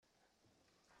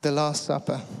The Last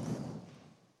Supper.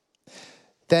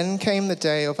 Then came the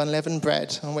day of unleavened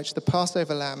bread on which the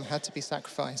Passover lamb had to be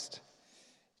sacrificed.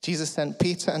 Jesus sent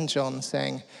Peter and John,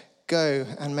 saying, "Go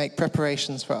and make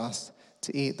preparations for us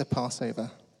to eat the Passover."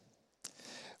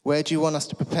 "Where do you want us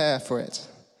to prepare for it?"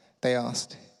 they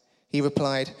asked. He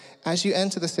replied, "As you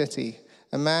enter the city,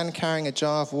 a man carrying a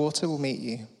jar of water will meet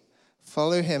you.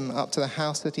 Follow him up to the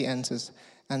house that he enters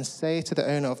and say to the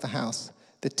owner of the house,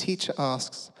 'The teacher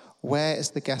asks, where is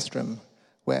the guest room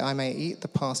where I may eat the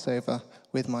Passover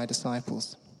with my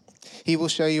disciples?' He will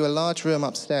show you a large room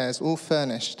upstairs, all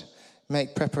furnished.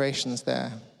 Make preparations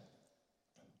there."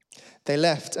 They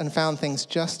left and found things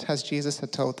just as Jesus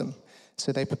had told them,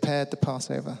 so they prepared the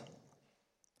Passover.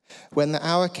 When the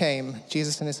hour came,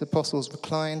 Jesus and his apostles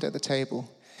reclined at the table,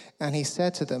 and he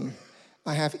said to them,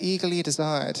 "I have eagerly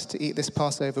desired to eat this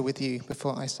Passover with you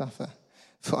before I suffer.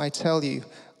 For I tell you,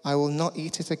 I will not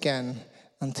eat it again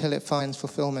until it finds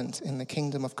fulfillment in the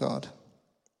kingdom of God."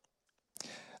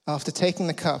 After taking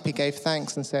the cup, he gave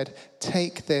thanks and said,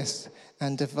 "Take this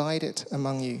and divide it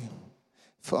among you.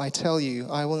 For I tell you,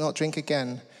 I will not drink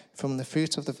again from the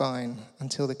fruit of the vine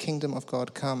until the kingdom of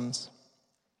God comes."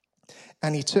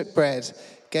 And he took bread,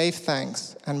 gave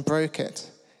thanks, and broke it,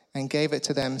 and gave it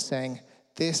to them, saying,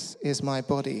 "This is my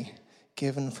body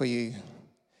given for you.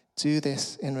 Do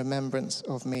this in remembrance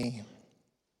of me."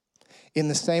 In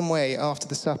the same way, after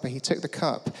the supper, he took the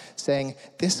cup, saying,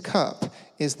 "This cup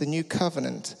is the new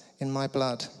covenant in my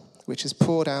blood, which is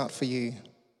poured out for you.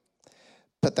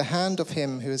 But the hand of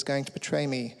him who is going to betray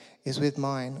me is with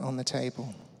mine on the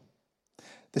table.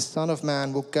 The Son of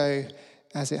Man will go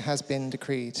as it has been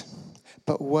decreed,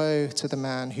 but woe to the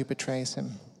man who betrays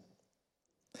him."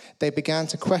 They began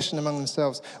to question among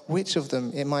themselves which of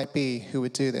them it might be who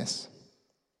would do this.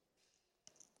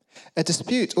 A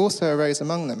dispute also arose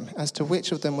among them as to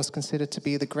which of them was considered to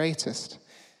be the greatest.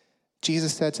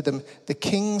 Jesus said to them, "The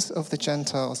kings of the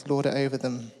Gentiles lord it over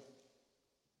them,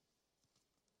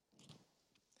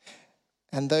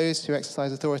 and those who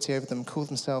exercise authority over them call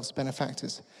themselves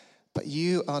benefactors. But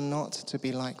you are not to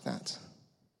be like that.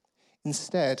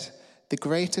 Instead, the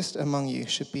greatest among you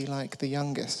should be like the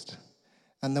youngest,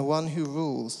 and the one who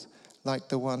rules like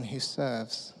the one who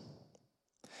serves.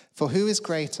 For who is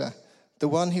greater, the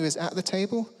one who is at the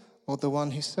table or the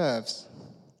one who serves?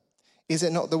 Is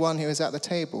it not the one who is at the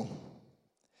table?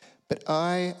 But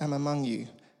I am among you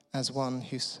as one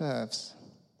who serves.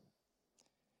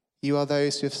 You are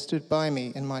those who have stood by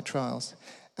me in my trials,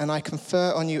 and I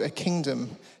confer on you a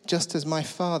kingdom, just as my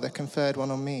Father conferred one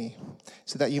on me,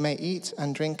 so that you may eat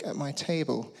and drink at my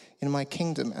table in my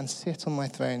kingdom and sit on my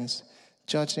thrones,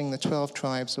 judging the 12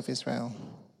 tribes of Israel.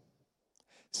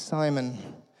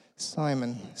 Simon,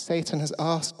 Simon, Satan has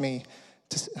asked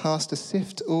to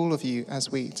sift all of you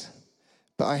as wheat,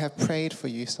 but I have prayed for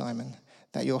you, Simon,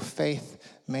 that your faith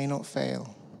may not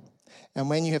fail. And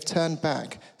when you have turned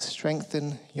back,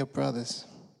 strengthen your brothers."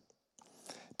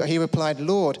 But he replied,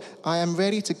 "Lord, I am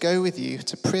ready to go with you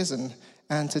to prison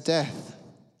and to death."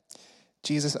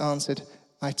 Jesus answered,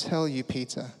 "I tell you,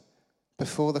 Peter,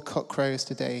 before the cock crows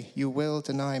today, you will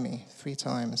deny me 3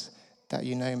 times that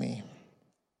you know me."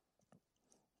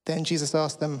 Then Jesus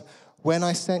asked them, "When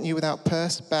I sent you without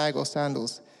purse, bag, or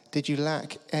sandals, did you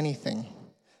lack anything?"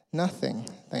 "Nothing,"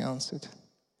 they answered.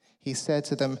 He said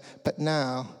to them, "But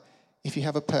now, if you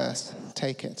have a purse,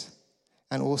 take it,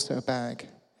 and also a bag.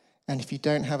 And if you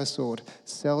don't have a sword,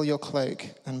 sell your cloak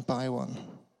and buy one.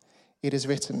 It is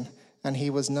written, 'And he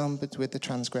was numbered with the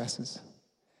transgressors.'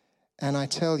 And I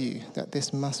tell you that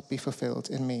this must be fulfilled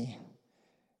in me.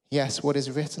 Yes, what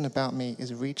is written about me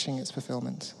is reaching its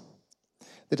fulfillment."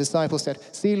 The disciples said,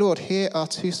 "See, Lord, here are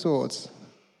 2 swords."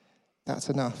 "That's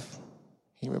enough,"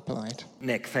 he replied.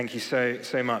 Nick, thank you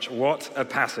so much. What a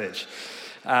passage.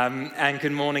 And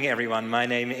good morning, everyone. My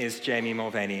name is Jamie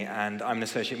Mulvaney, and I'm an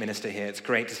associate minister here. It's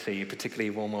great to see you, particularly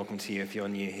a warm welcome to you if you're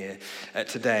new here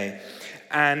today.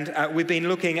 And we've been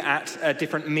looking at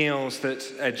different meals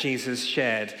that Jesus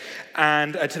shared.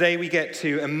 And today we get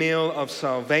to a meal of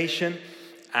salvation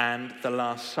and the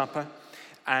Last Supper.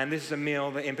 And this is a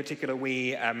meal that in particular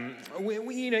we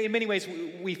in many ways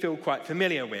we feel quite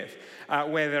familiar with,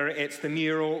 whether it's the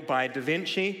mural by Da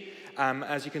Vinci,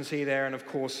 as you can see there, and of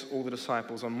course all the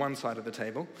disciples on one side of the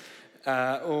table,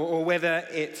 or whether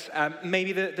it's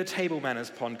maybe the Table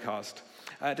Manners podcast.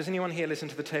 Does anyone here listen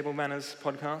to the Table Manners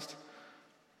podcast?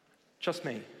 Just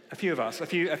me. A few of us, a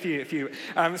few.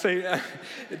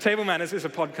 Table Manners is a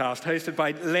podcast hosted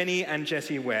by Lenny and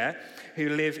Jessie Ware, who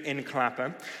live in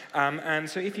Clapham. And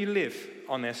so if you live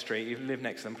on their street, you live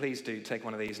next to them, please do take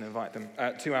one of these and invite them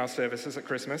to our services at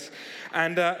Christmas.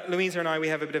 And Louisa and I, we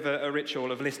have a bit of a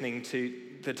ritual of listening to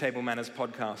the Table Manners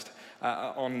podcast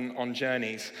on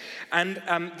journeys. And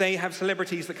they have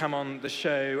celebrities that come on the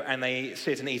show and they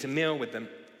sit and eat a meal with them.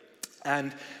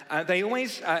 And they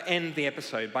always end the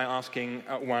episode by asking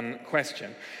one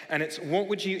question. And it's, what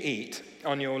would you eat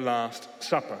on your last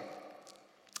supper?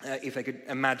 If they could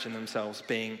imagine themselves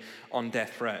being on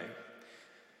death row.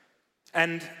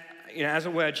 And, as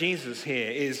it were, Jesus here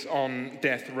is on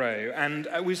death row. And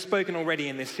we've spoken already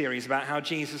in this series about how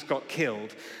Jesus got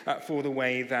killed for the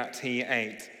way that he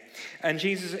ate. And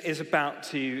Jesus is about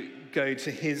to go to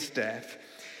his death.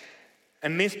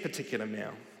 And this particular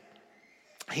meal,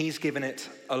 he's given it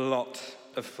a lot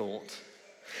of thought.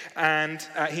 And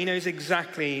he knows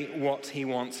exactly what he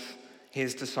wants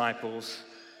his disciples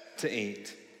to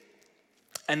eat.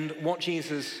 And what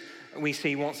Jesus, we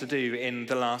see, wants to do in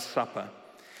the Last Supper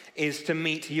is to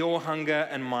meet your hunger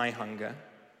and my hunger.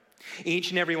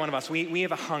 Each and every one of us, we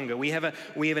have a hunger, we have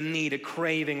a need, a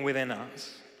craving within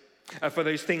us for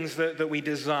those things that we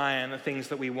desire and the things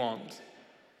that we want.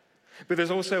 But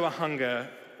there's also a hunger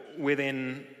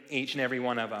within each and every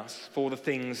one of us for the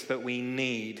things that we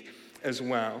need as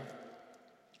well.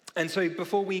 And so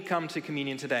before we come to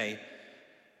communion today,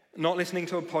 not listening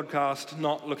to a podcast,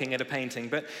 not looking at a painting,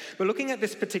 but looking at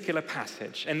this particular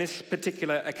passage and this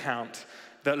particular account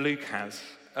that Luke has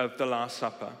of the Last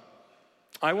Supper,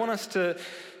 I want us to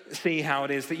see how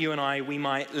it is that you and I, we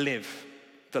might live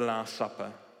the Last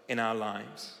Supper in our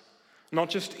lives. Not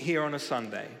just here on a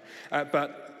Sunday,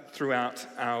 but throughout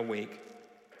our week.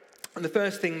 And the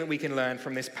first thing that we can learn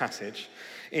from this passage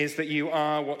is that you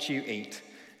are what you eat.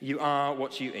 You are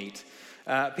what you eat.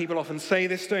 People often say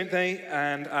this, don't they?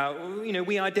 And,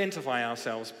 we identify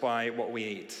ourselves by what we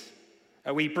eat.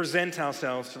 We present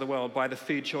ourselves to the world by the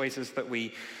food choices that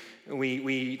we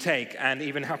take and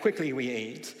even how quickly we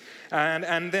eat.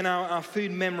 And then our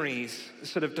food memories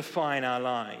sort of define our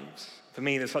lives. For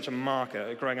me, there's such a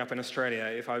marker growing up in Australia.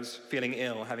 If I was feeling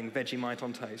ill, having Vegemite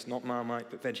on toast, not Marmite,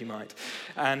 but Vegemite.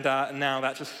 And now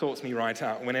that just sorts me right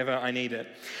out whenever I need it.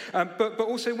 But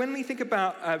also, when we think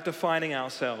about defining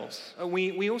ourselves,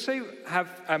 we also have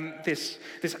this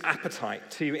appetite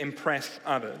to impress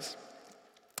others.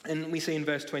 And we see in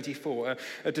verse 24,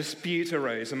 a dispute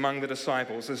arose among the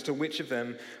disciples as to which of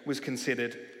them was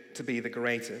considered to be the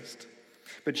greatest.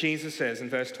 But Jesus says in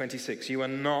verse 26, you are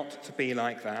not to be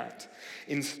like that.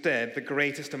 Instead, the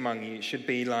greatest among you should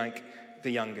be like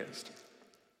the youngest.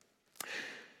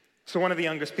 So one of the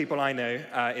youngest people I know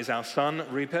is our son,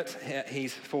 Rupert.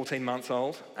 He's 14 months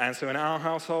old. And so in our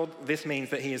household, this means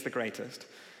that he is the greatest.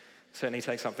 Certainly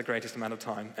takes up the greatest amount of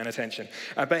time and attention.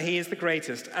 But he is the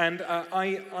greatest. And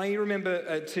I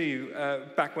remember too,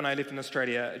 back when I lived in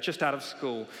Australia, just out of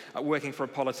school, working for a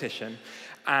politician,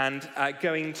 and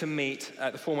going to meet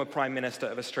the former Prime Minister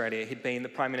of Australia. He'd been the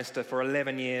Prime Minister for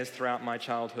 11 years throughout my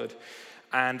childhood.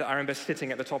 And I remember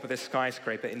sitting at the top of this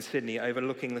skyscraper in Sydney,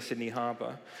 overlooking the Sydney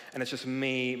Harbour. And it's just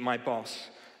me, my boss,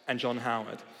 and John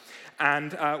Howard.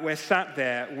 And we're sat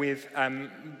there with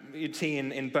tea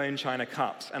in bone china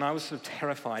cups. And I was sort of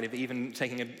terrified of even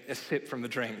taking a sip from the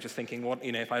drink, just thinking, what,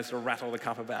 if I sort of rattle the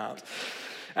cup about.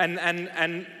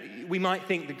 And we might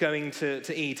think that going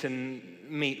to eat and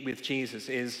meet with Jesus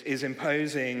is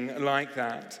imposing like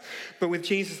that. But with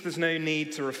Jesus, there's no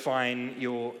need to refine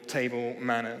your table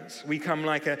manners. We come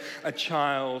like a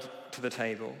child to the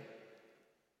table.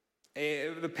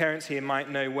 The parents here might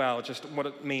know well just what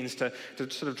it means to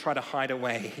sort of try to hide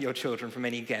away your children from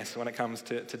any guests when it comes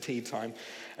to tea time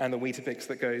and the Weetabix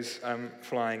that goes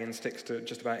flying and sticks to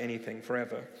just about anything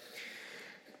forever.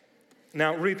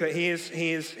 Now, Rupert, he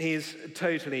is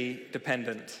totally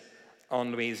dependent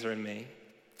on Louisa and me.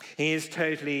 He is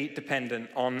totally dependent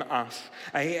on us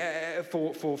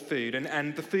for food.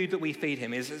 And the food that we feed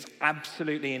him is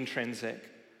absolutely intrinsic.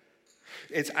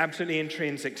 It's absolutely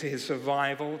intrinsic to his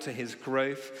survival, to his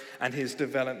growth, and his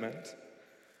development.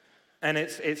 And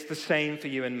it's the same for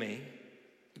you and me.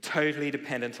 Totally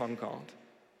dependent on God.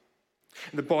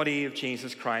 The body of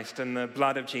Jesus Christ and the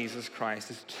blood of Jesus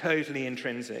Christ is totally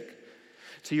intrinsic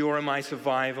to your and my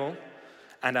survival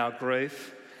and our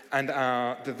growth and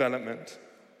our development.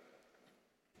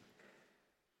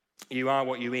 You are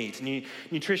what you eat.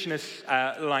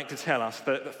 Nutritionists like to tell us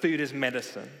that food is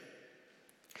medicine.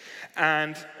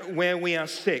 And where we are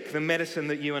sick, the medicine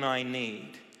that you and I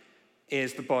need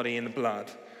is the body and the blood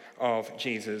of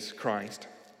Jesus Christ.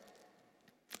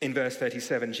 In verse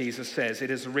 37, Jesus says, "It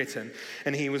is written,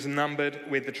 and he was numbered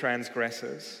with the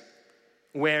transgressors."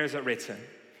 Where is it written?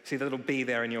 See the little B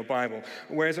there in your Bible.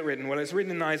 Where is it written? Well, it's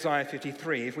written in Isaiah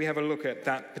 53. If we have a look at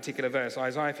that particular verse,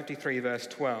 Isaiah 53, verse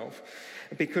 12.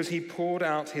 "Because he poured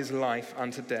out his life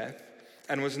unto death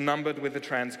and was numbered with the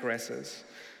transgressors,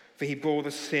 for he bore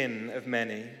the sin of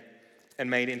many and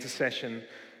made intercession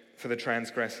for the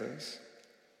transgressors."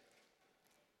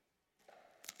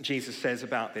 Jesus says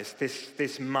about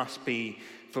this must be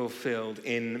fulfilled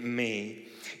in me.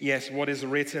 Yes, what is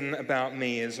written about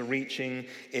me is reaching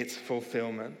its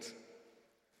fulfillment.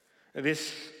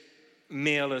 This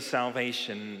meal of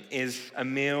salvation is a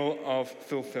meal of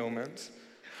fulfillment,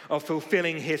 of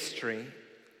fulfilling history,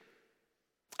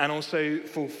 and also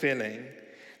fulfilling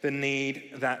the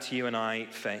need that you and I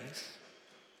face.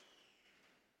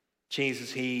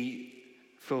 Jesus, he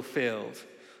fulfilled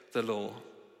the law.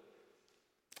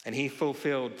 And he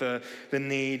fulfilled the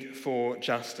need for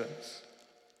justice.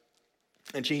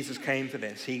 And Jesus came for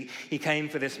this. He came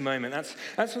for this moment.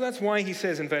 That's why he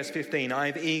says in verse 15,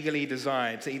 "I've eagerly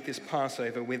desired to eat this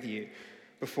Passover with you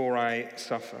before I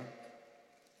suffer."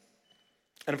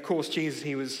 And of course, Jesus,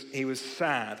 he was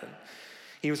sad.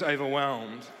 He was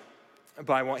overwhelmed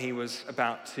by what he was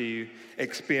about to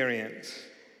experience.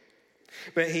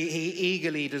 But he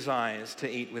eagerly desires to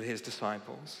eat with his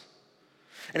disciples.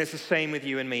 And it's the same with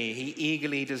you and me. He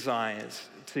eagerly desires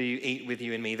to eat with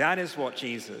you and me. That is what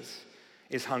Jesus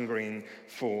is hungering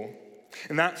for.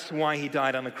 And that's why he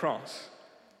died on the cross.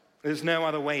 There's no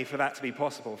other way for that to be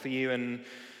possible, for you and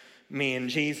me and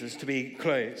Jesus to be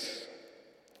close.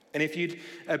 And if you'd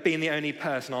been the only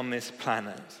person on this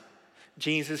planet,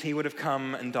 Jesus, he would have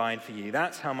come and died for you.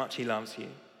 That's how much he loves you.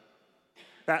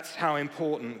 That's how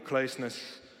important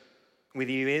closeness with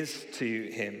you is to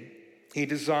him. He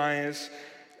desires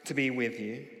to be with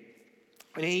you.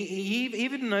 And he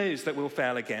even knows that we'll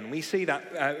fail again. We see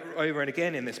that over and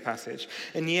again in this passage.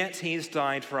 And yet he's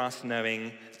died for us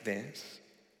knowing this.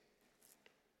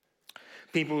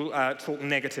 People talk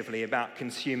negatively about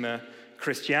consumer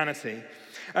Christianity.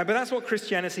 But that's what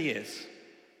Christianity is.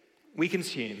 We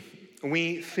consume.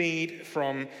 We feed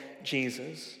from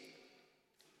Jesus.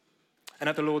 And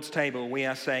at the Lord's table, we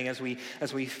are saying, as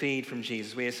we feed from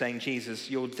Jesus, we are saying, "Jesus,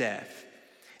 your death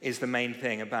is the main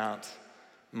thing about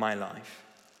my life,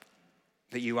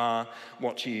 that you are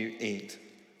what you eat."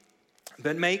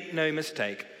 But make no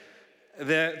mistake,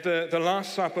 the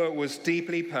Last Supper was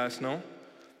deeply personal,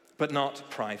 but not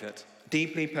private.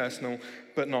 Deeply personal,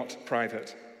 but not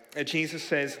private. Jesus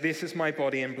says, "This is my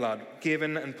body and blood,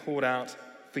 given and poured out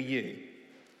for you."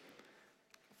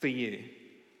 For you.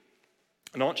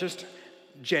 Not just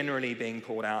generally being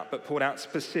poured out, but poured out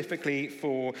specifically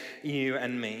for you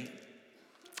and me.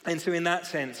 And so in that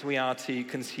sense, we are to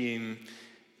consume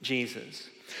Jesus.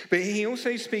 But he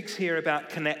also speaks here about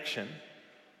connection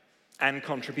and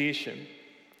contribution.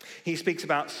 He speaks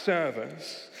about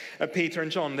service. Peter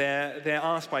and John, they're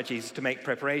asked by Jesus to make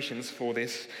preparations for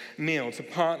this meal, to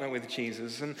partner with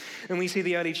Jesus. And we see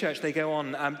the early church, they go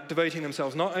on devoting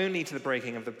themselves not only to the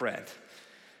breaking of the bread,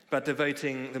 but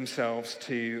devoting themselves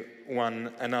to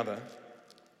one another.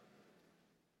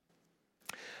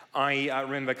 I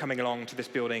remember coming along to this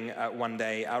building one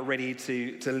day, ready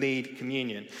to lead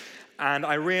communion. And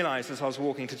I realized as I was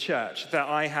walking to church that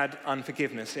I had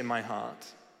unforgiveness in my heart.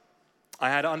 I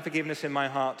had unforgiveness in my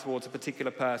heart towards a particular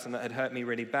person that had hurt me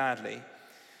really badly.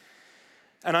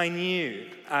 And I knew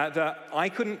that I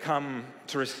couldn't come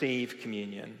to receive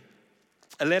communion,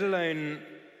 let alone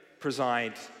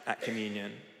preside at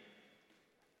communion,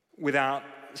 without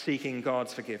seeking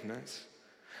God's forgiveness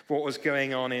for what was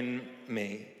going on in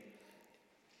me.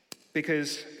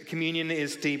 Because communion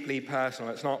is deeply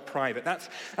personal, it's not private.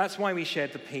 That's why we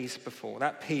shared the peace before,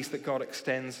 that peace that God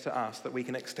extends to us, that we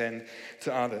can extend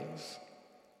to others.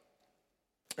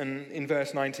 And in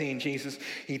verse 19, Jesus,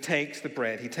 he takes the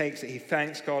bread, he takes it, he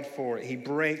thanks God for it, he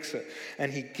breaks it,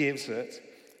 and he gives it.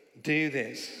 Do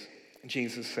this,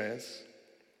 Jesus says.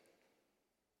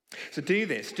 So do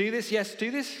this, yes,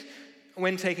 do this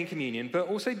when taking communion, but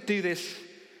also do this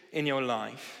in your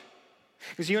life.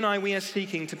 Because you and I, we are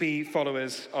seeking to be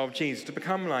followers of Jesus, to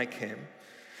become like him.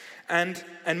 And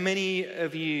many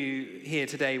of you here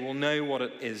today will know what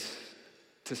it is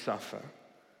to suffer,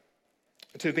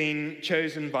 to have been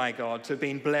chosen by God, to have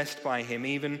been blessed by him,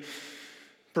 even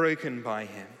broken by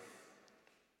him,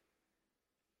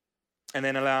 and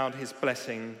then allowed his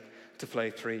blessing to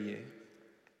flow through you.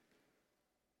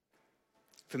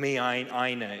 For me,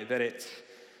 I know that it's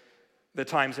the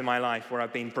times in my life where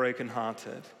I've been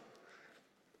brokenhearted,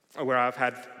 or where I've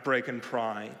had broken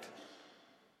pride,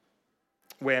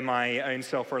 where my own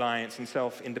self-reliance and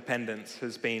self-independence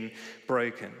has been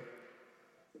broken.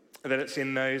 That it's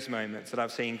in those moments that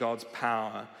I've seen God's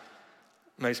power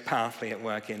most powerfully at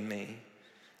work in me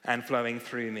and flowing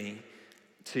through me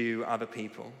to other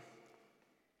people.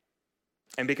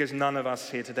 And because none of us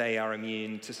here today are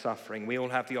immune to suffering, we all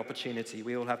have the opportunity,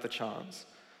 we all have the chance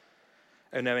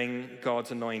of knowing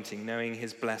God's anointing, knowing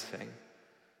his blessing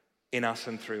in us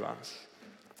and through us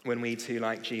when we too,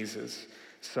 like Jesus,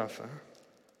 suffer.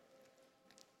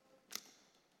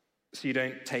 So you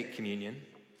don't take communion.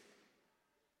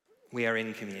 We are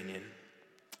in communion.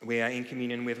 We are in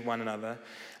communion with one another,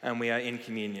 and we are in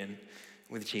communion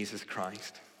with Jesus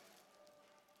Christ.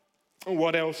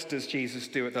 What else does Jesus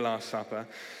do at the Last Supper?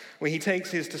 Well, he takes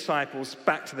his disciples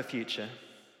back to the future,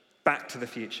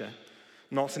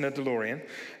 not in a DeLorean.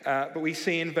 But we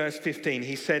see in verse 15,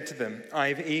 he said to them,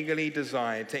 "I've eagerly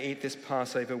desired to eat this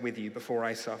Passover with you before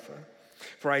I suffer.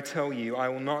 For I tell you, I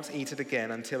will not eat it again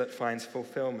until it finds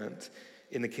fulfillment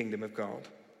in the kingdom of God."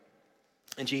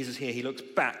 And Jesus here, he looks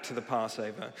back to the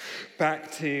Passover,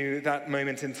 back to that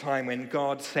moment in time when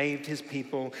God saved his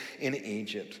people in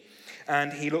Egypt.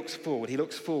 And he looks forward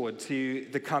to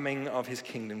the coming of his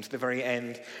kingdom, to the very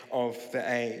end of the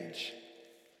age.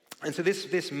 And so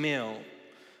this meal,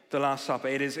 the Last Supper,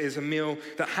 it is a meal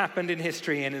that happened in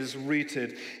history and is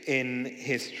rooted in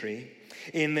history.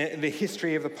 In the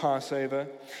history of the Passover,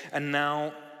 and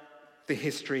now the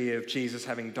history of Jesus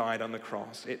having died on the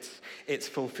cross. It's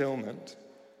fulfillment.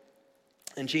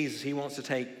 And Jesus, he wants to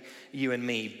take you and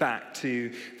me back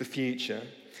to the future,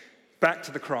 back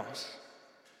to the cross.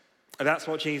 And that's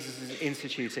what Jesus is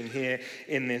instituting here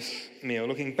in this meal,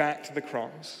 looking back to the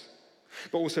cross,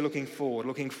 but also looking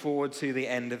forward to the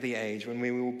end of the age when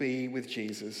we will be with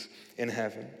Jesus in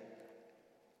heaven.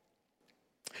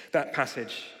 That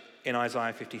passage in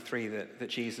Isaiah 53 that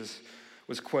Jesus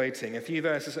was quoting, a few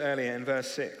verses earlier in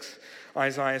verse 6,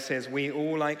 Isaiah says, "We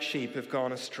all like sheep have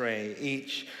gone astray.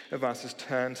 Each of us has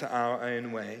turned to our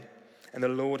own way, and the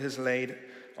Lord has laid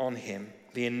on him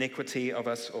the iniquity of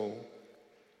us all.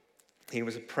 He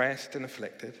was oppressed and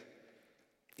afflicted,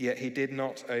 yet he did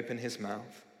not open his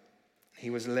mouth. He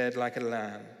was led like a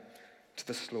lamb to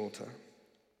the slaughter."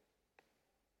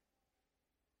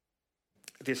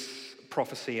 This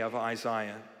prophecy of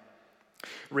Isaiah,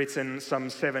 written some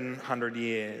 700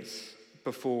 years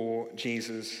before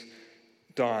Jesus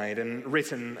died, and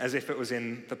written as if it was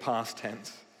in the past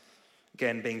tense,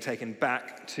 again being taken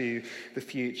back to the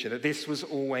future, that this was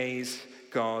always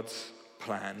God's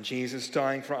plan, Jesus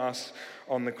dying for us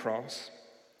on the cross.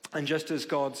 And just as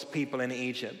God's people in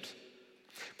Egypt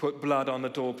put blood on the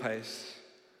doorposts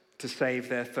to save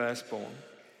their firstborn,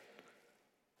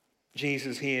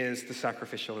 Jesus, he is the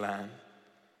sacrificial lamb,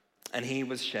 and he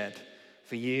was shed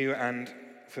for you and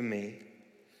for me.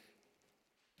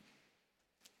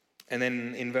 And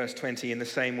then in verse 20, in the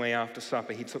same way after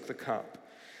supper, he took the cup,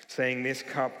 saying, "This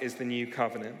cup is the new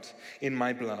covenant in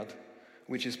my blood,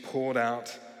 which is poured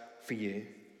out for you."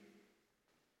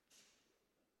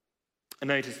 And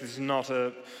notice this is not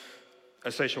a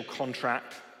social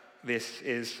contract. This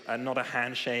is not a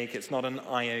handshake. It's not an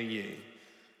IOU.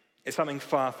 It's something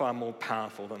far, far more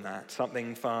powerful than that,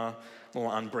 something far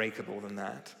more unbreakable than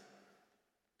that.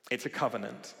 It's a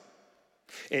covenant.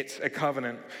 It's a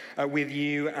covenant with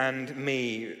you and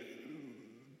me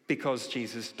because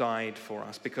Jesus died for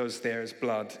us, because there is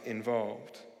blood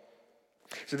involved.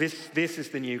 So this is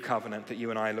the new covenant that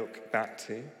you and I look back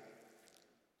to.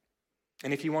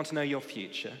 And if you want to know your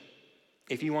future,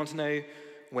 if you want to know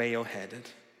where you're headed,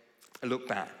 look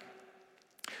back.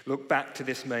 Look back to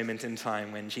this moment in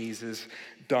time when Jesus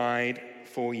died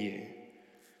for you,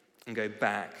 and go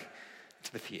back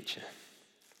to the future.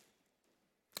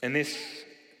 And this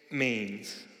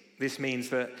means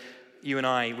that you and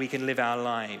I, we can live our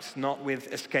lives not with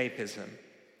escapism,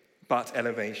 but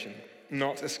elevation.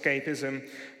 Not escapism,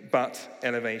 but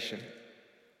elevation.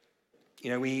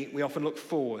 You know, we often look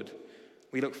forward.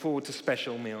 We look forward to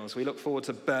special meals. We look forward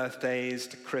to birthdays,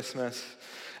 to Christmas,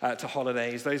 to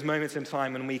holidays, those moments in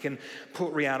time when we can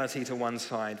put reality to one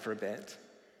side for a bit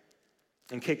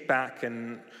and kick back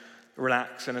and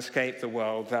relax and escape the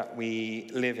world that we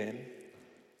live in.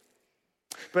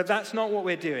 But that's not what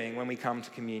we're doing when we come to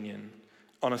communion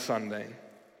on a Sunday.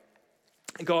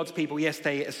 God's people, yes,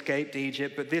 they escaped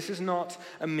Egypt, but this is not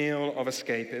a meal of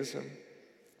escapism.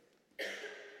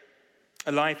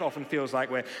 Life often feels like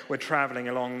we're traveling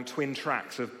along twin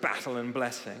tracks of battle and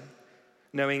blessing,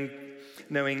 knowing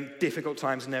difficult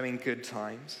times, knowing good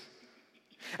times.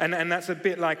 And that's a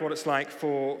bit like what it's like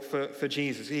for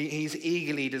Jesus. He's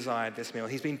eagerly desired this meal.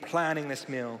 He's been planning this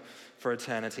meal for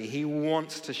eternity. He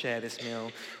wants to share this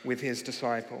meal with his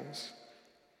disciples.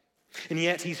 And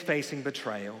yet he's facing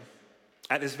betrayal.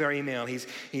 At this very meal, he's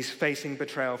facing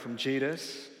betrayal from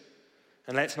Judas.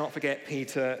 And let's not forget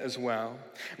Peter as well.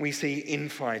 We see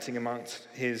infighting amongst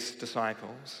his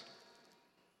disciples.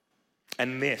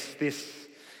 And this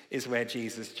is where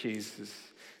Jesus chooses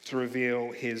to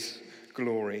reveal his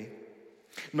glory.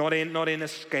 Not in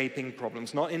escaping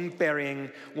problems, not in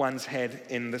burying one's head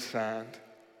in the sand.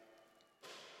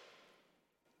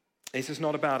 This is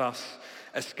not about us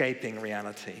escaping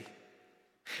reality.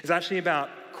 It's actually about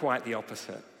quite the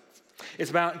opposite.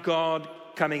 It's about God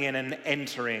coming in and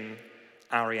entering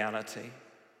our reality.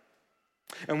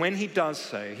 And when he does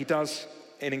so, he does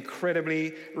an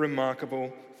incredibly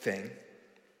remarkable thing.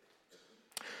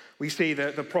 We see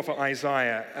that the prophet the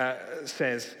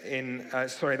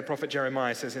prophet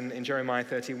Jeremiah says in Jeremiah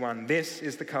 31, "This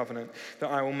is the covenant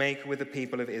that I will make with the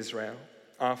people of Israel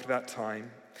after that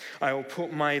time. I will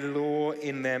put my law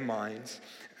in their minds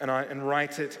and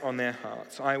write it on their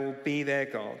hearts. I will be their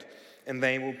God, and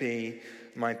they will be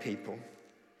my people."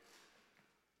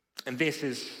 And this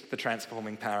is the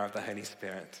transforming power of the Holy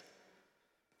Spirit.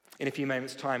 In a few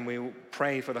moments' time, we will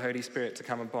pray for the Holy Spirit to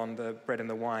come upon the bread and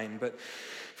the wine. But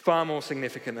far more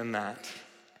significant than that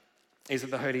is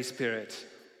that the Holy Spirit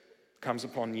comes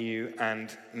upon you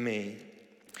and me.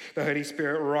 The Holy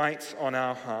Spirit writes on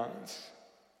our hearts.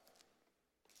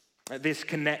 This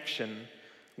connection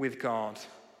with God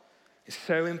is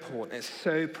so important, it's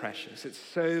so precious, it's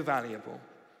so valuable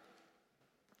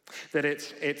that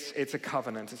it's a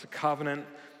covenant. It's a covenant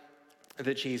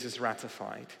that Jesus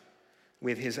ratified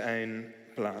with his own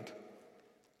blood.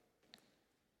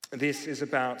 This is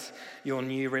about your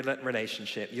new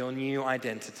relationship, your new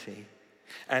identity,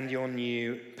 and your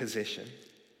new position.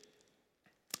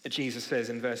 Jesus says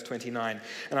in verse 29,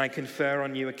 "And I confer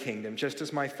on you a kingdom, just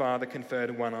as my Father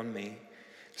conferred one on me,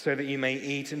 so that you may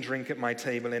eat and drink at my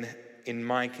table in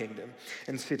my kingdom,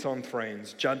 and sit on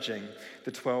thrones, judging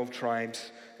the 12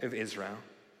 tribes of Israel."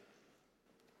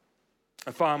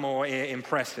 Far more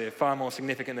impressive, far more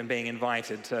significant than being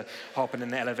invited to hop in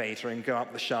an elevator and go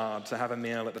up the Shard to have a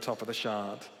meal at the top of the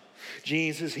Shard.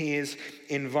 Jesus, he is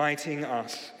inviting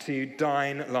us to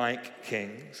dine like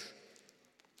kings.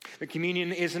 The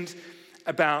communion isn't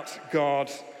about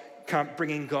God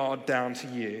bringing God down to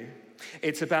you.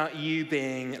 It's about you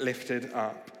being lifted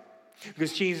up.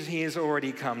 Because Jesus, he has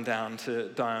already come down to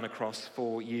die on a cross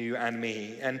for you and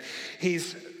me. And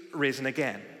he's risen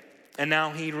again. And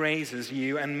now he raises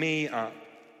you and me up.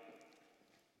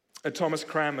 Thomas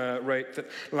Cranmer wrote that,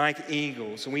 like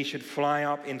eagles, we should fly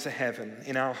up into heaven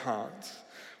in our hearts,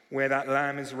 where that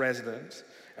Lamb is resident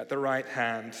at the right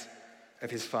hand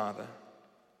of his Father.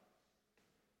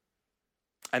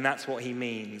 And that's what he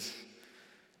means.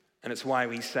 And it's why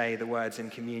we say the words in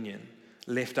communion,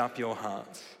 "Lift up your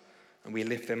hearts," and we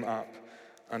lift them up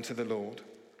unto the Lord.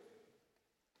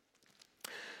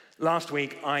 Last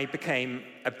week, I became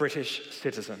a British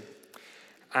citizen.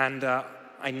 And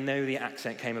I know the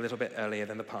accent came a little bit earlier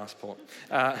than the passport.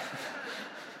 But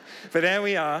there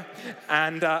we are.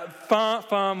 And far,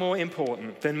 far more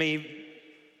important than me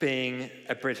being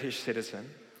a British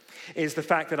citizen is the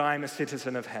fact that I'm a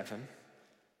citizen of heaven.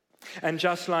 And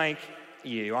just like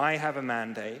you, I have a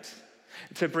mandate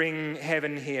to bring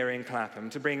heaven here in Clapham,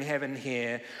 to bring heaven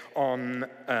here on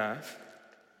earth.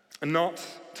 And not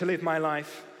to live my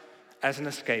life as an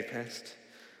escapist,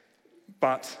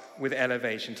 but with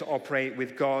elevation, to operate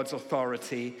with God's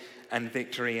authority and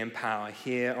victory and power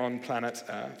here on planet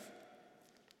Earth.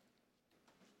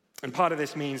 And part of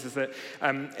this means is that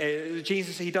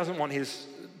Jesus, he doesn't want his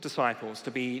disciples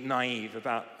to be naive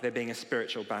about there being a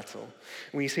spiritual battle.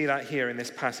 We see that here in this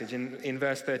passage. In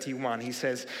verse 31, he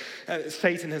says,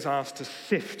 Satan has asked to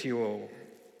sift you all.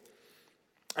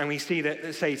 And we see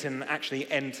that Satan actually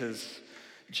enters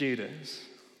Judas.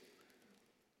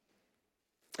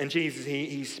 And Jesus,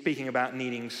 he's speaking about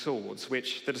needing swords,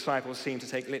 which the disciples seem to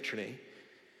take literally.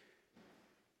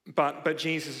 But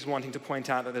Jesus is wanting to point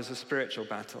out that there's a spiritual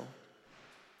battle.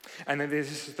 And that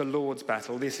this is the Lord's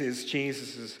battle. This is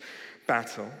Jesus'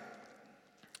 battle.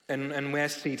 And we're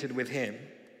seated with him.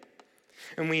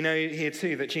 And we know here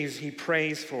too that Jesus, he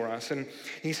prays for us. And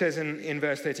he says in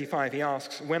verse 35, he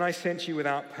asks, "When I sent you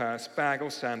without purse, bag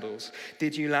or sandals,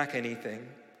 did you lack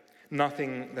anything?"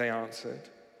 "Nothing," they answered.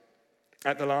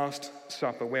 At the Last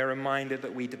Supper, we're reminded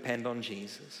that we depend on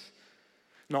Jesus.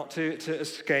 Not to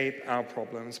escape our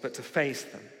problems, but to face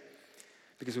them.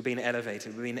 Because we've been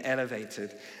elevated. We've been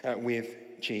elevated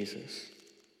with Jesus.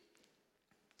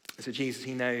 So Jesus,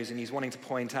 he knows, and he's wanting to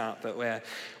point out that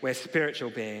we're spiritual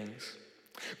beings.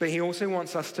 But he also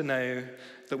wants us to know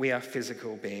that we are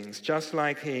physical beings, just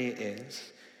like he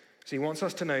is. So he wants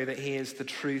us to know that he is the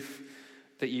truth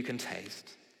that you can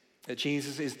taste, that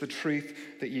Jesus is the truth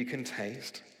that you can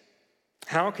taste.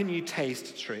 How can you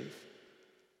taste truth?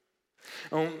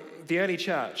 Well, the early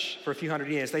church, for a few hundred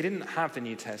years, they didn't have the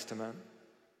New Testament.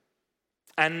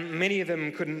 And many of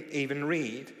them couldn't even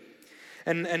read.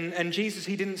 And Jesus,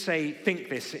 he didn't say, think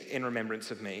this in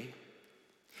remembrance of me.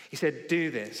 He said,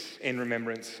 do this in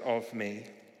remembrance of me.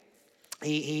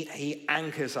 He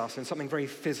anchors us in something very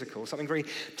physical, something very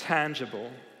tangible,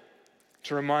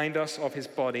 to remind us of his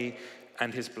body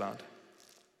and his blood.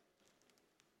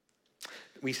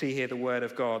 We see here the word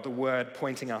of God, the word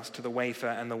pointing us to the wafer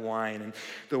and the wine, and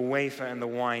the wafer and the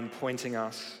wine pointing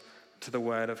us to the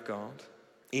word of God.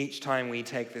 Each time we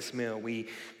take this meal, we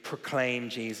proclaim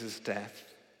Jesus' death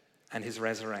and his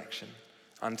resurrection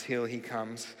until he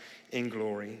comes in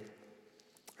glory.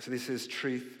 So this is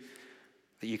truth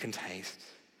that you can taste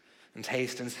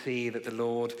and see that the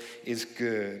Lord is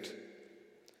good.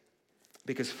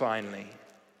 Because finally,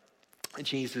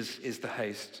 Jesus is the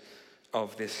host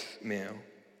of this meal.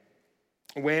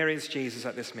 Where is Jesus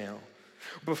at this meal?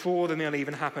 Before the meal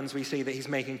even happens, we see that he's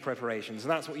making preparations.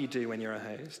 And that's what you do when you're a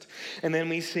host. And then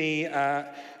we see the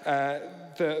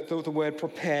word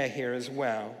prepare here as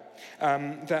well.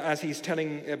 That as he's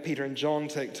telling Peter and John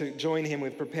to join him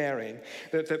with preparing,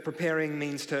 that preparing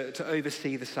means to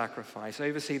oversee the sacrifice,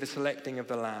 oversee the selecting of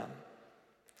the lamb.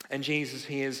 And Jesus,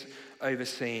 he has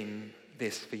overseen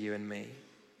this for you and me.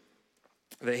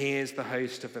 That he is the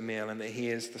host of the meal and that he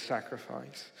is the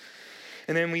sacrifice.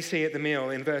 And then we see at the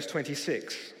meal in verse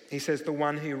 26, he says, the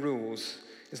one who rules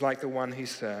is like the one who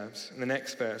serves. In the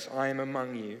next verse, I am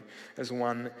among you as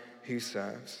one who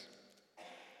serves.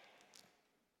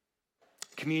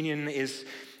 Communion is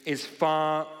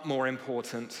far more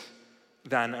important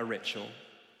than a ritual.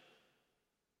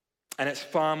 And it's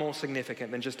far more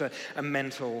significant than just a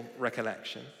mental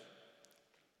recollection.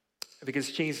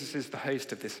 Because Jesus is the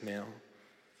host of this meal.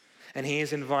 And he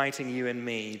is inviting you and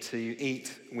me to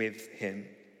eat with him.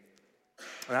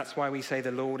 And that's why we say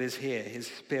the Lord is here. His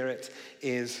Spirit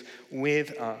is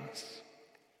with us.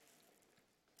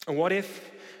 And what if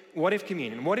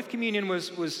communion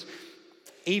was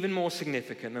even more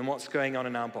significant than what's going on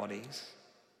in our bodies?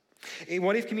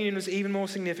 What if communion was even more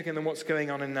significant than what's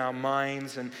going on in our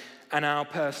minds and our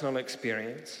personal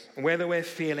experience, whether we're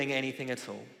feeling anything at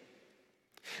all?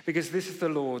 Because this is the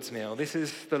Lord's meal. This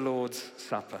is the Lord's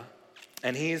Supper.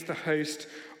 And he is the host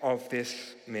of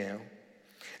this meal.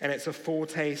 And it's a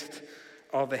foretaste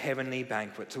of the heavenly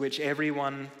banquet to which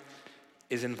everyone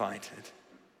is invited.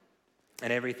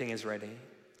 And everything is ready.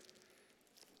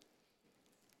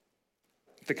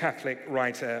 The Catholic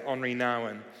writer Henri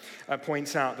Nouwen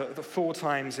points out that the 4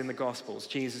 times in the Gospels,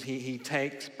 Jesus, he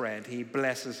takes bread, he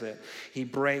blesses it, he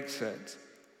breaks it,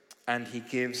 and he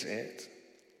gives it.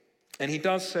 And he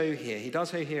does so here. He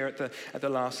does so here at the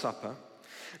Last Supper.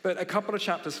 But a couple of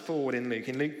chapters forward in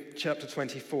Luke chapter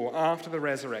 24, after the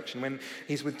resurrection, when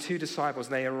he's with 2 disciples,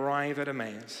 they arrive at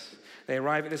Emmaus. They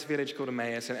arrive at this village called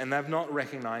Emmaus, and they've not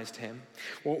recognized him.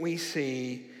 What we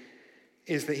see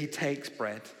is that he takes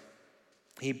bread,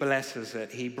 he blesses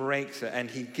it, he breaks it,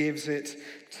 and he gives it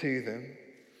to them.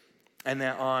 And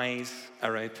their eyes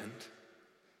are opened.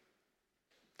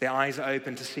 Their eyes are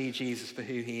open to see Jesus for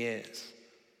who he is.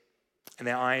 And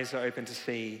their eyes are open to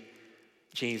see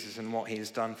Jesus and what he has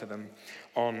done for them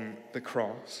on the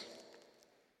cross.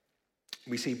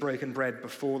 We see broken bread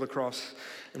before the cross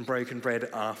and broken bread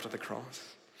after the cross.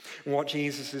 And what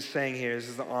Jesus is saying here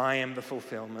is that I am the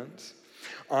fulfillment.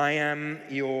 I am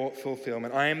your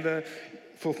fulfillment. I am the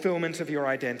fulfillment of your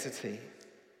identity.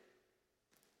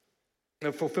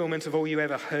 The fulfillment of all you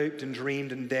ever hoped and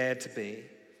dreamed and dared to be.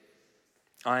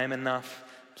 I am enough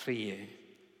for you.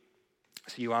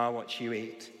 So you are what you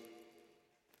eat.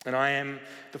 And I am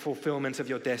the fulfillment of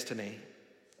your destiny.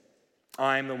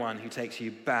 I am the one who takes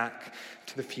you back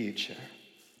to the future.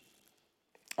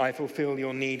 I fulfill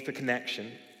your need for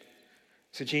connection.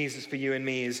 So Jesus for you and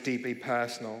me is deeply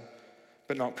personal,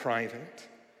 but not private.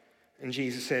 And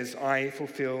Jesus says, I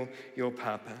fulfill your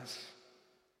purpose.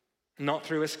 Not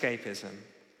through escapism,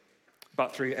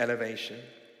 but through elevation.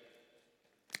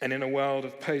 And in a world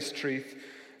of post-truth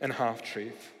and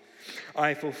half-truth,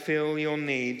 I fulfill your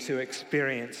need to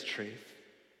experience truth,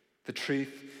 the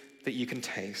truth that you can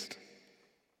taste.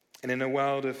 And in a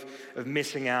world of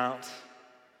missing out,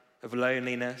 of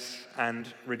loneliness and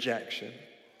rejection,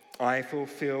 I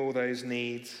fulfill those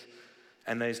needs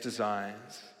and those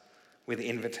desires with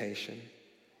invitation.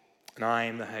 And I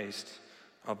am the host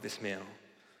of this meal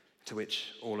to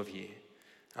which all of you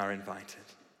are invited.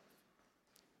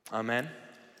 Amen.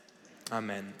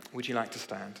 Amen. Would you like to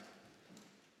stand?